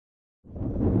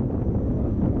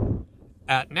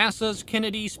At NASA's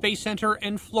Kennedy Space Center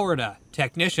in Florida,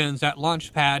 technicians at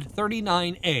Launch Pad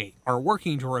 39A are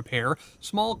working to repair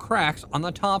small cracks on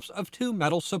the tops of two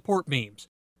metal support beams,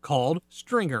 called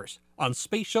stringers, on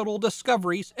Space Shuttle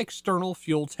Discovery's external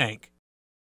fuel tank.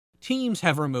 Teams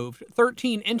have removed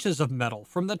 13 inches of metal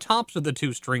from the tops of the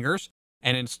two stringers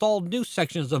and installed new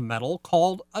sections of metal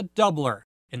called a doubler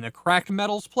in the cracked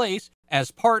metal's place as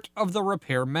part of the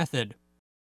repair method.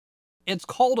 It's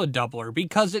called a doubler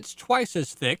because it's twice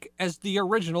as thick as the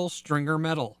original stringer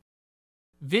metal.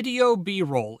 Video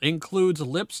B-roll includes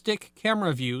lipstick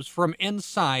camera views from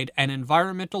inside an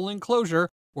environmental enclosure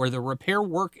where the repair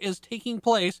work is taking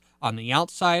place on the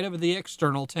outside of the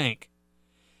external tank.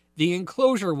 The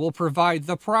enclosure will provide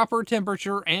the proper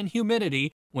temperature and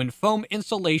humidity when foam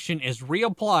insulation is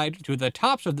reapplied to the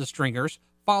tops of the stringers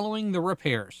following the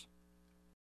repairs.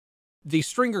 The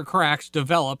stringer cracks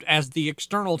developed as the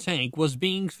external tank was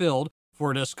being filled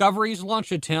for Discovery's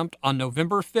launch attempt on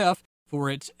November 5th for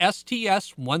its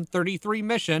STS-133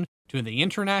 mission to the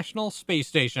International Space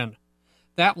Station.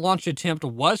 That launch attempt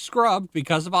was scrubbed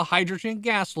because of a hydrogen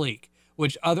gas leak,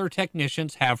 which other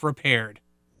technicians have repaired.